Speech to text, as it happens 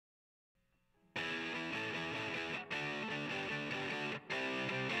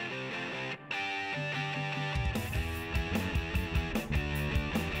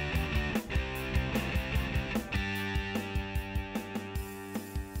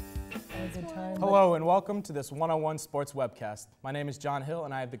Good time. Hello and welcome to this one-on-one sports webcast. My name is John Hill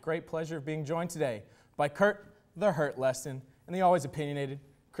and I have the great pleasure of being joined today by Kurt, the Hurt Leston, and the always opinionated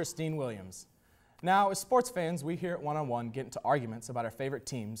Christine Williams. Now, as sports fans, we here at One-on-One get into arguments about our favorite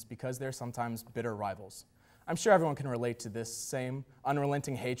teams because they're sometimes bitter rivals. I'm sure everyone can relate to this same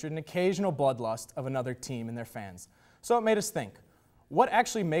unrelenting hatred and occasional bloodlust of another team and their fans. So it made us think, what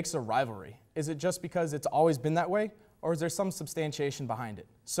actually makes a rivalry? Is it just because it's always been that way, or is there some substantiation behind it?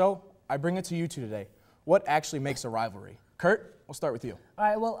 So I bring it to you two today. What actually makes a rivalry? Kurt, we'll start with you. All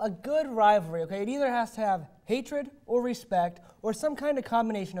right, well, a good rivalry, okay, it either has to have hatred or respect or some kind of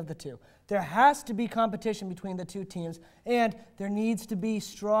combination of the two. There has to be competition between the two teams, and there needs to be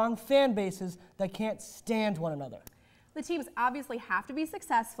strong fan bases that can't stand one another. The teams obviously have to be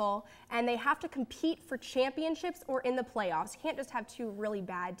successful, and they have to compete for championships or in the playoffs. You can't just have two really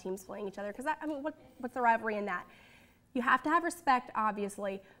bad teams playing each other, because what's the rivalry in that? You have to have respect,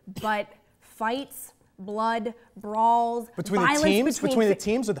 obviously, but fights, blood, brawls, between violence the teams, between the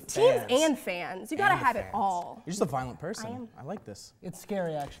teams or the fans? Teams and fans. You gotta have it all. You're just a violent person. I like this. It's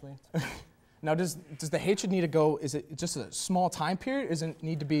scary, actually. Now, does the hatred need to go, is it just a small time period, or does it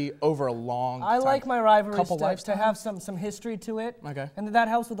need to be over a long time? I like my rivalries to have some history to it. Okay. And that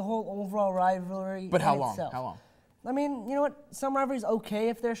helps with the whole overall rivalry. But how long? Itself. How long? I mean, you know what? Some rivalries okay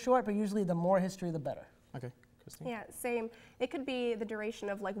if they're short, but usually the more history, the better. Okay. Christine? Yeah, same. It could be the duration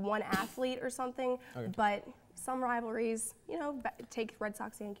of like one athlete or something, Okay. but some rivalries, you know, take Red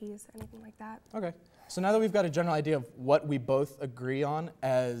Sox, Yankees, anything like that. Okay. So now that we've got a general idea of what we both agree on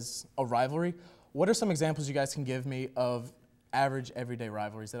as a rivalry, what are some examples you guys can give me of average, everyday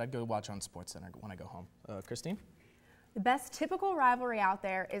rivalries that I'd go watch on SportsCenter when I go home? Christine? The best typical rivalry out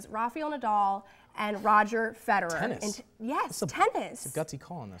there is Rafael Nadal and Roger Federer. Tennis? Yes, It's tennis. a gutsy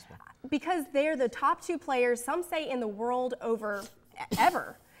call on this one. Because they're the top two players, some say in the world over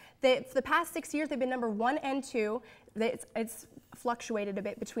ever. For the past 6 years, they've been number 1 and 2. It's fluctuated a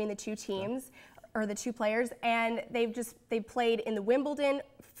bit between the two teams, or the two players, and they've played in the Wimbledon,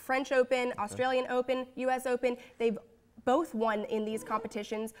 French Open, Australian Open, US Open. They've both won in these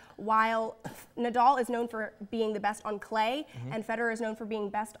competitions, while Nadal is known for being the best on clay, and Federer is known for being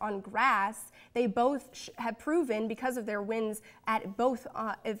best on grass. They both have proven, because of their wins at both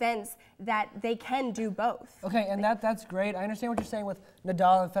events, that they can do both. Okay, and that's great. I understand what you're saying with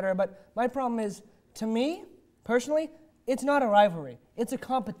Nadal and Federer, but my problem is, to me, personally, it's not a rivalry. It's a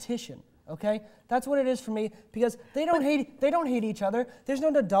competition. Okay, that's what it is for me, because they don't hate each other. There's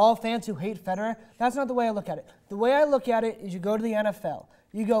no Nadal fans who hate Federer. That's not the way I look at it. The way I look at it is you go to the NFL.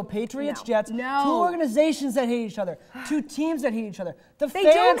 You go Patriots, Jets, two organizations that hate each other, two teams that hate each other. The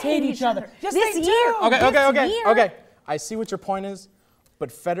fans hate each other. Yes, they do. Okay. I see what your point is,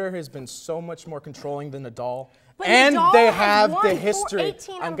 but Federer has been so much more controlling than Nadal, and Nadal they have the won history.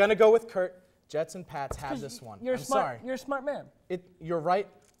 I'm gonna go with Kurt. Jets and Pats have this one. You're I'm smart. sorry. You're a smart man. You're right.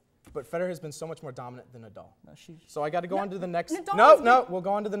 But Federer has been so much more dominant than Nadal. So I got to go on to the next. We'll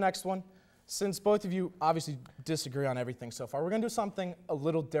go on to the next one. Since both of you obviously disagree on everything so far, we're going to do something a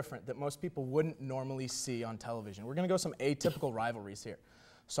little different that most people wouldn't normally see on television. We're going to go some atypical rivalries here.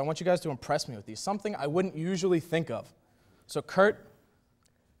 So I want you guys to impress me with these. Something I wouldn't usually think of. So Kurt,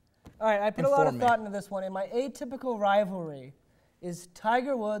 all right, I put a lot of thought into this one, and my atypical rivalry is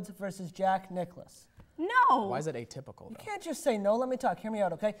Tiger Woods versus Jack Nicklaus. No. Why is it atypical, though? You can't just say no. Let me talk. Hear me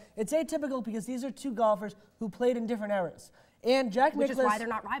out, okay? It's atypical because these are two golfers who played in different eras. And Jack Nicklaus... Which is why they're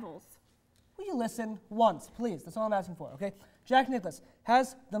not rivals. Will you listen once, please? That's all I'm asking for, okay? Jack Nicklaus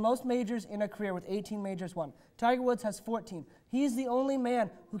has the most majors in a career with 18 majors won. Tiger Woods has 14. He's the only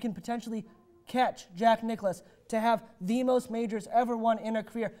man who can potentially catch Jack Nicklaus to have the most majors ever won in a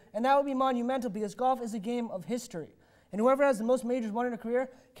career. And that would be monumental because golf is a game of history. And whoever has the most majors won in a career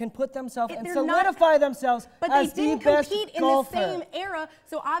can put themselves and solidify themselves as the best golfer. But they didn't compete in the same era,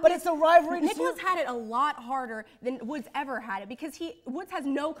 so obviously. But it's a rivalry. Nicklaus had it a lot harder than Woods ever had it because Woods has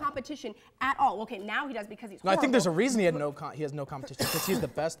no competition at all. Okay, now he does because he's horrible. I think there's a reason he has no competition because he's the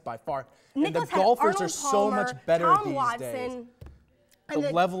best by far. Nicklaus and the golfers Arnold are so Palmer, much better Tom these Watson, days. The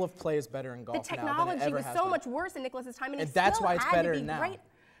level of play is better in golf now than it ever has been. The technology was so much worse in Nicklaus's time, and that's why it's better now. Great,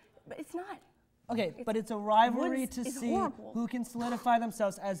 but it's not. Okay, but it's a rivalry to see who can solidify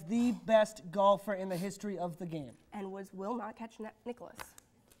themselves as the best golfer in the history of the game. And Woods will not catch Nicklaus.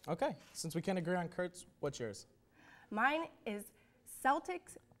 Okay, since we can't agree on Kurt's, what's yours? Mine is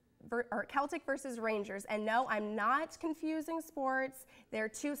Celtic versus Rangers. And no, I'm not confusing sports. They're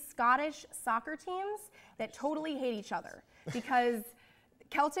two Scottish soccer teams that totally hate each other because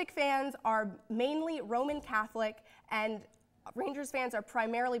Celtic fans are mainly Roman Catholic, and Rangers fans are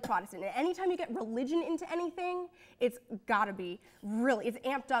primarily Protestant, and anytime you get religion into anything, it's gotta be it's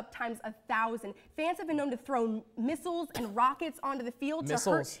amped up times 1,000. Fans have been known to throw missiles and rockets onto the field to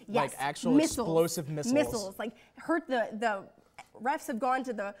hurt. Like actual explosive missiles. Missiles, like hurt the refs have gone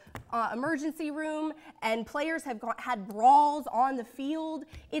to the emergency room, and players have had brawls on the field.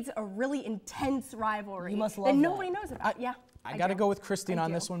 It's a really intense rivalry You must love that that. nobody knows about. I got to go with Christine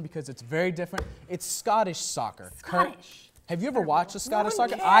on this one because it's very different. It's Scottish soccer. Scottish. Have you ever watched a Scottish one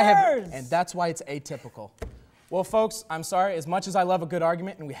soccer? I have, cares. and that's why it's atypical. Well, folks, I'm sorry. As much as I love a good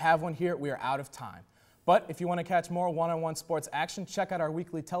argument, and we have one here, we are out of time. But if you want to catch more one-on-one sports action, check out our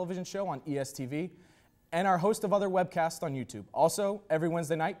weekly television show on ESTV and our host of other webcasts on YouTube. Also, every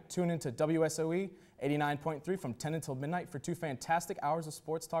Wednesday night, tune into WSOE 89.3 from 10 until midnight for 2 fantastic hours of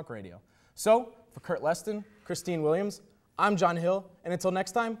sports talk radio. So, for Kurt Leston, Christine Williams, I'm John Hill, and until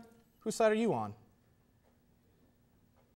next time, whose side are you on?